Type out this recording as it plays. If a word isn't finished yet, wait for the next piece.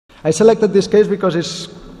I selected this case because it's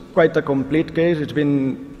quite a complete case. It's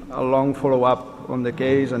been a long follow-up on the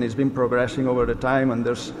case, and it's been progressing over the time, and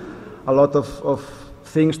there's a lot of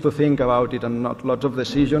things to think about it, and not lots of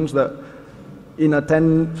decisions that in a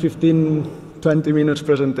 10, 15, 20 minutes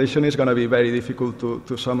presentation is going to be very difficult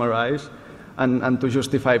to summarize and to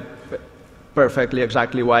justify perfectly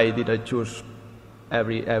exactly why did I choose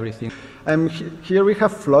everything. Here we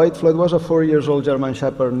have Floyd. Floyd was a 4-year-old German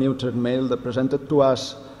Shepherd neutral male that presented to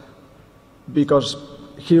us because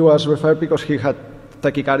he was referred because he had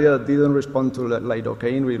tachycardia that didn't respond to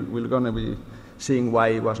lidocaine. We're going to be seeing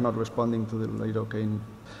why he was not responding to the lidocaine.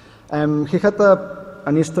 He had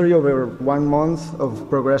an history over 1 month of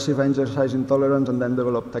progressive exercise intolerance and then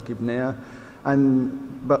developed tachypnea,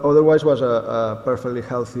 but otherwise was a perfectly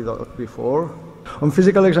healthy dog before. On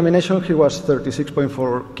physical examination, he was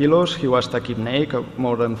 36.4 kilos. He was tachypneic,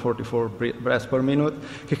 more than 44 breaths per minute.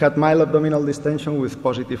 He had mild abdominal distension with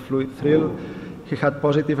positive fluid thrill. He had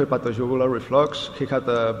positive hepatojugular reflux. He had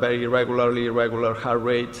a very irregular heart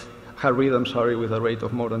rhythm, with a rate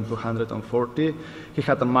of more than 240. He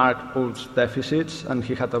had a marked pulse deficits, and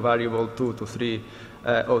he had a variable 2 to 3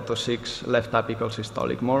 auto 6 left apical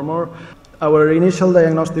systolic murmur. Our initial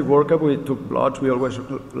diagnostic workup, we took bloods. We always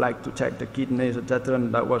like to check the kidneys, etc.,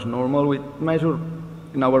 and that was normal. We measure,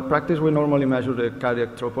 in our practice, we normally measure the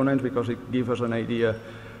cardiac troponins because it gives us an idea,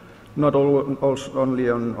 not only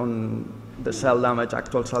on the cell damage,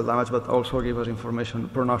 actual cell damage, but also give us information,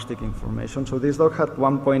 prognostic information. So this dog had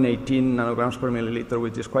 1.18 nanograms per milliliter,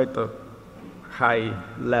 which is quite a high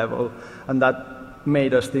level, and that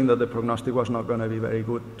made us think that the prognostic was not going to be very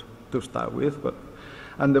good to start with,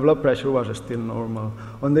 and the blood pressure was still normal.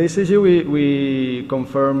 On the ECG, we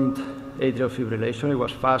confirmed atrial fibrillation. It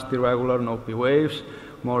was fast, irregular, no P waves,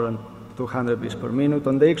 more than 200 beats per minute.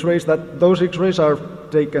 On the X-rays, those X-rays are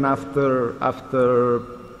taken after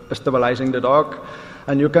stabilizing the dog,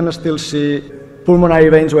 and you can still see pulmonary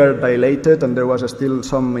veins were dilated, and there was still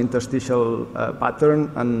some interstitial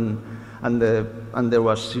pattern, and there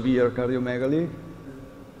was severe cardiomegaly.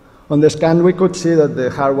 On the scan, we could see that the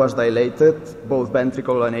heart was dilated, both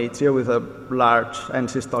ventricle and atria, with a large end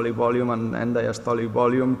systolic volume and end diastolic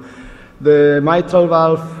volume. The mitral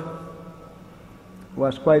valve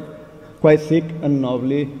was quite thick and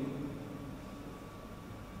knobbly,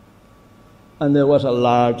 and there was a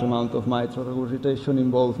large amount of mitral regurgitation in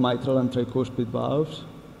both mitral and tricuspid valves.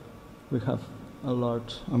 We have a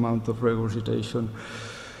large amount of regurgitation.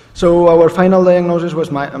 So our final diagnosis was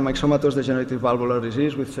myxomatous degenerative valvular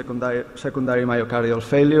disease with secondary myocardial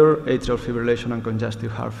failure, atrial fibrillation, and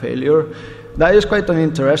congestive heart failure. That is quite an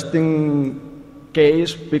interesting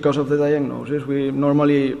case because of the diagnosis. We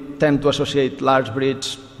normally tend to associate large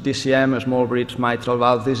breeds DCM, small breeds mitral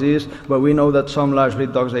valve disease, but we know that some large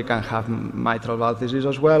breed dogs, they can have mitral valve disease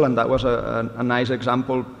as well, and that was a nice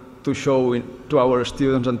example to show to our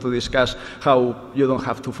students and to discuss how you don't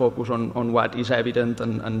have to focus on what is evident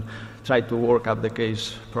and try to work up the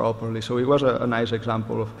case properly. So it was a nice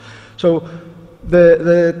example of. So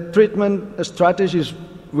the treatment strategies,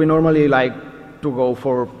 we normally like to go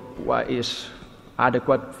for what is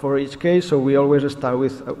adequate for each case. So we always start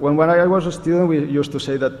with, when I was a student, we used to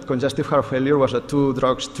say that congestive heart failure was a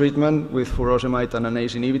 2-drugs treatment with furosemide and an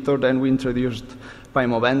ACE inhibitor. Then we introduced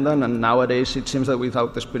pimobendan, and nowadays it seems that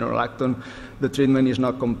without the spironolactone, the treatment is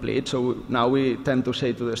not complete. So now we tend to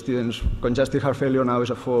say to the students, congestive heart failure now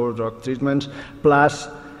is a 4-drug treatment, plus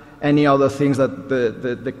any other things that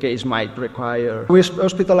the case might require. We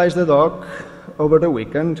hospitalized the dog over the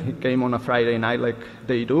weekend. He came on a Friday night like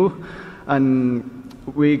they do, and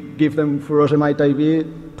we give them furosemide IV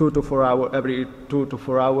every 2 to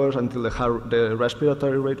 4 hours until the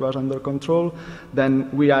respiratory rate was under control. Then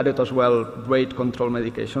we added as well rate control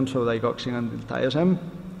medication, so digoxin and diltiazem.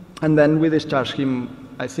 And then we discharged him,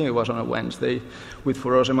 I think it was on a Wednesday, with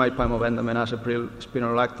furosemide, pimobendan, menacepril,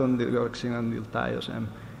 spironolactone, digoxin, and diltiazem.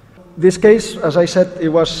 This case, as I said,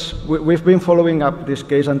 we've been following up this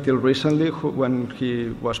case until recently when he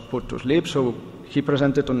was put to sleep. So he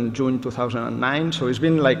presented on June 2009. So it's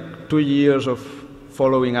been like 2 years of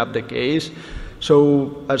following up the case.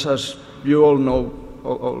 So as you all know,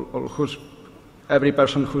 every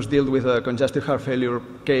person who's dealt with a congestive heart failure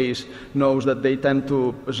case knows that they tend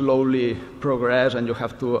to slowly progress and you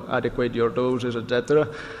have to adequate your doses, etc.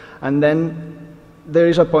 And then there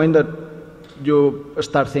is a point that you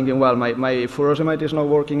start thinking, well, my furosemide is not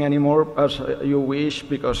working anymore as you wish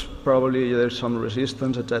because probably there's some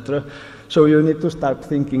resistance, etc. So you need to start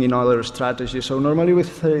thinking in other strategies. So normally we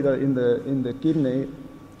say that in the kidney,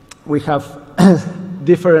 we have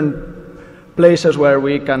different places where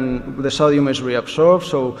the sodium is reabsorbed,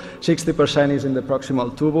 so 60% is in the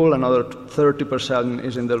proximal tubule, another 30%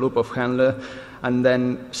 is in the loop of Henle, and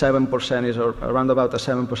then 7% is, or around about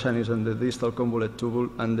 7% is in the distal convolute tubule,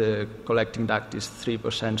 and the collecting duct is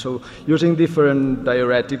 3%. So using different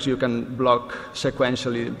diuretics, you can block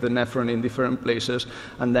sequentially the nephron in different places,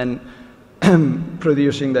 and then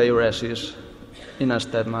producing diuresis in a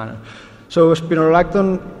steady manner. So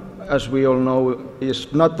spironolactone, as we all know,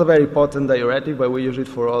 is not a very potent diuretic, but we use it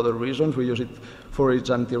for other reasons. We use it for its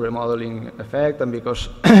anti-remodeling effect, and because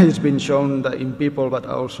it's been shown that in people, but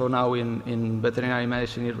also now in veterinary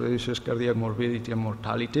medicine, it reduces cardiac morbidity and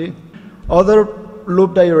mortality. Other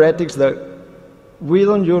loop diuretics that we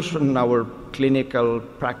don't use in our clinical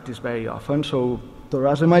practice very often, so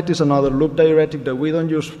toracimide is another loop diuretic that we don't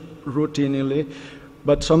use routinely,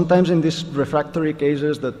 but sometimes in these refractory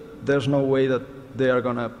cases that there's no way that they are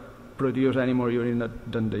going to produce any more urine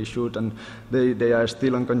than they should, and they are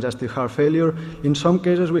still on congestive heart failure. In some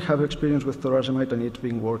cases, we have experience with toracimide, and it's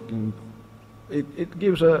been working. It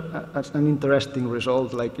gives an interesting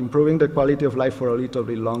result, like improving the quality of life for a little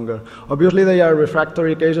bit longer. Obviously, they are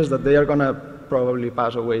refractory cases that they are going to probably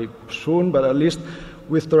pass away soon, but at least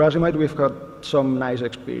with toracimide, we've got some nice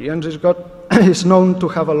experience. It's known to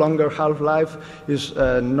have a longer half-life, is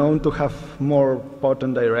known to have more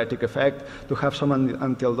potent diuretic effect, to have some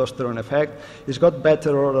anti-aldosterone effect. It's got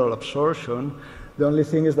better oral absorption. The only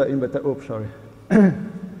thing is that in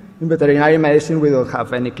veterinary medicine, we don't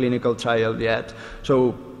have any clinical trial yet.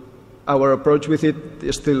 So our approach with it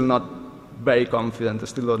is still not very confident. I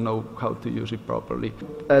still don't know how to use it properly.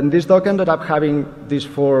 And this dog ended up having these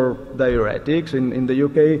 4 diuretics. In the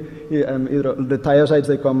UK, the thiazides,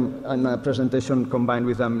 they come in a presentation combined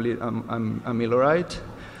with amiloride.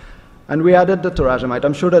 And we added the toracimide.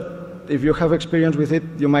 I'm sure that if you have experience with it,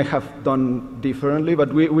 you might have done differently,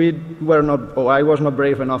 but we were not, or I was not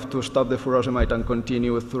brave enough to stop the furosemide and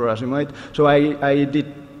continue with toracimide. So I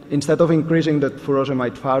did, instead of increasing the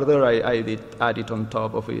furosemide further, I did add it on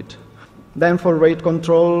top of it. Then for rate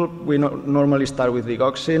control, we normally start with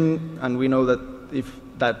digoxin, and we know that if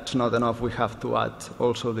that's not enough, we have to add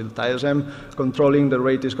also diltiazem. Controlling the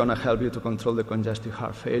rate is going to help you to control the congestive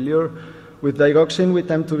heart failure. With digoxin, we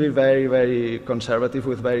tend to be very, very conservative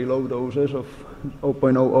with very low doses of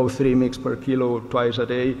 0.003 mg per kilo twice a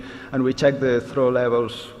day, and we check the throw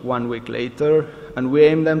levels 1 week later, and we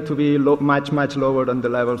aim them to be much, much lower than the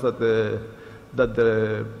levels that the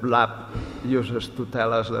lab uses to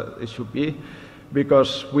tell us that it should be,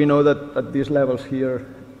 because we know that at these levels here,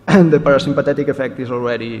 the parasympathetic effect is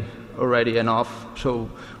already enough, so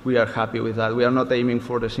we are happy with that. We are not aiming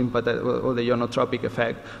for the sympathetic or the ionotropic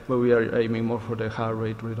effect, but we are aiming more for the heart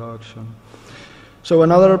rate reduction. So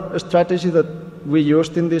another strategy that we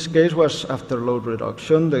used in this case was after load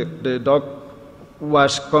reduction. The dog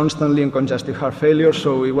was constantly in congestive heart failure,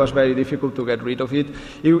 so it was very difficult to get rid of it.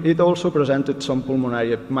 It also presented some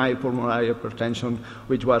mild pulmonary hypertension,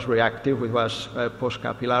 which was reactive, which was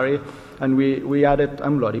post-capillary, and we added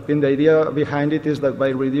amlodipine. The idea behind it is that by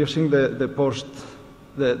reducing the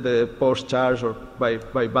post-charge, or by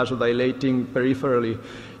vasodilating peripherally,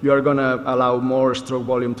 you are going to allow more stroke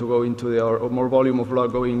volume to go into the aorta, or more volume of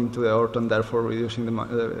blood going into the aorta, and therefore reducing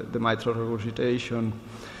the mitral regurgitation.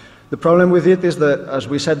 The problem with it is that, as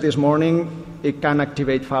we said this morning, it can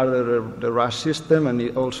activate further the RAS system, and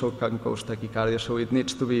it also can cause tachycardia, so it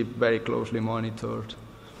needs to be very closely monitored.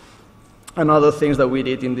 Another thing that we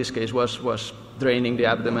did in this case was draining the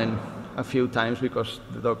abdomen a few times, because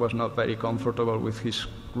the dog was not very comfortable with his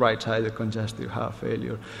right-sided congestive heart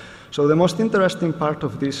failure. So the most interesting part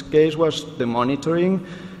of this case was the monitoring.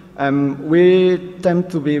 We tend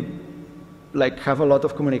to have a lot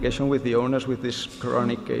of communication with the owners with these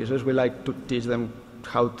chronic cases. We like to teach them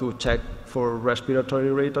how to check for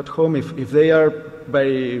respiratory rate at home. If they are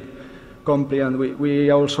very compliant, we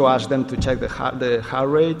also ask them to check the heart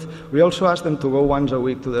rate. We also ask them to go once a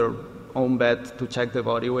week to their own vet to check the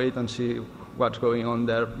body weight and see what's going on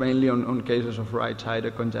there, mainly on cases of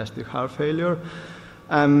right-sided congestive heart failure.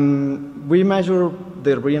 We measure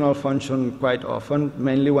the renal function quite often,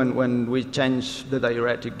 mainly when we change the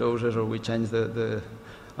diuretic doses or we change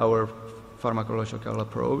our pharmacological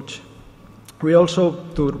approach. We also,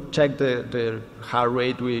 to check the heart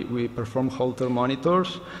rate, we perform Holter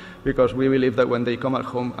monitors, because we believe that when they come at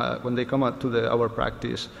home, when they come to our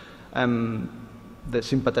practice, the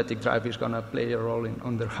sympathetic drive is going to play a role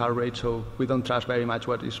on their heart rate, so we don't trust very much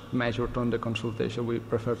what is measured on the consultation. We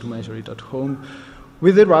prefer to measure it at home.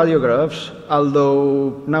 With the radiographs,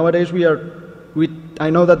 although nowadays we are I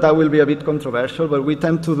know that that will be a bit controversial, but we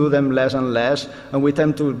tend to do them less and less, and we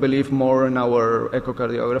tend to believe more in our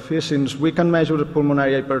echocardiography. Since we can measure the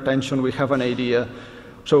pulmonary hypertension, we have an idea.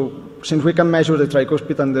 So since we can measure the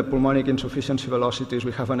tricuspid and the pulmonic insufficiency velocities,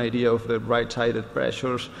 we have an idea of the right-sided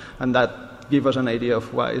pressures, and that gives us an idea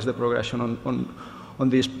of what is the progression on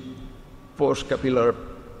this post-capillary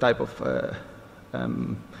type of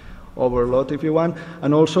overload, if you want.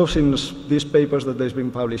 And also, since these papers that they've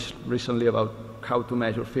been published recently about how to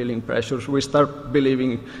measure filling pressures, we start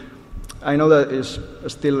believing, I know that it's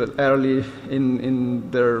still early in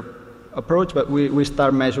their approach, but we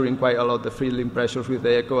start measuring quite a lot the filling pressures with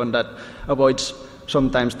the echo, and that avoids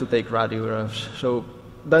sometimes to take radiographs. So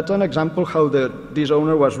that's an example how this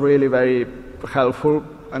owner was really very helpful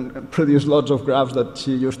and produced lots of graphs that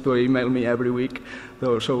she used to email me every week.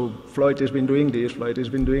 So Floyd has been doing this, Floyd has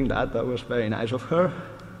been doing that. That was very nice of her.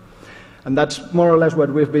 And that's more or less what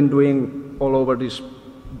we've been doing all over this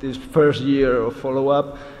first year of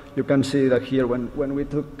follow-up. You can see that here when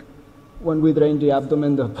we drained the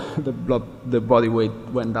abdomen, the body weight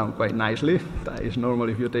went down quite nicely. That is normal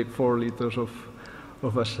if you take 4 liters of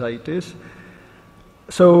ascites.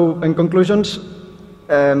 So in conclusions,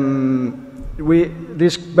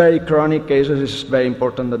 these very chronic cases, it's very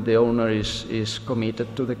important that the owner is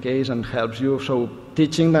committed to the case and helps you. So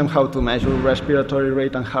teaching them how to measure respiratory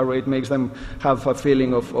rate and heart rate makes them have a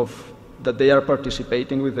feeling of that they are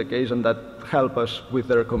participating with the case, and that help us with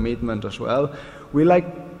their commitment as well. We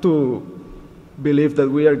like to believe that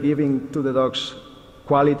we are giving to the dogs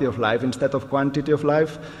quality of life instead of quantity of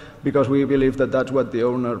life, because we believe that that's what the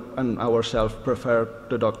owner and ourselves prefer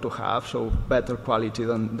the dog to have, so better quality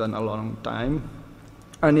than a long time.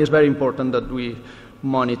 And it's very important that we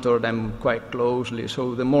monitor them quite closely.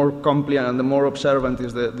 So the more compliant and the more observant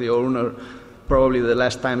is the owner, probably the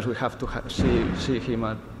less times we have to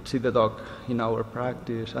see the dog in our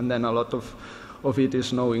practice. And then a lot of it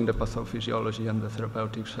is knowing the pathophysiology and the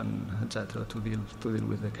therapeutics and etc. to deal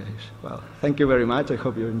with the case. Well, thank you very much. I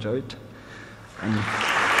hope you enjoyed.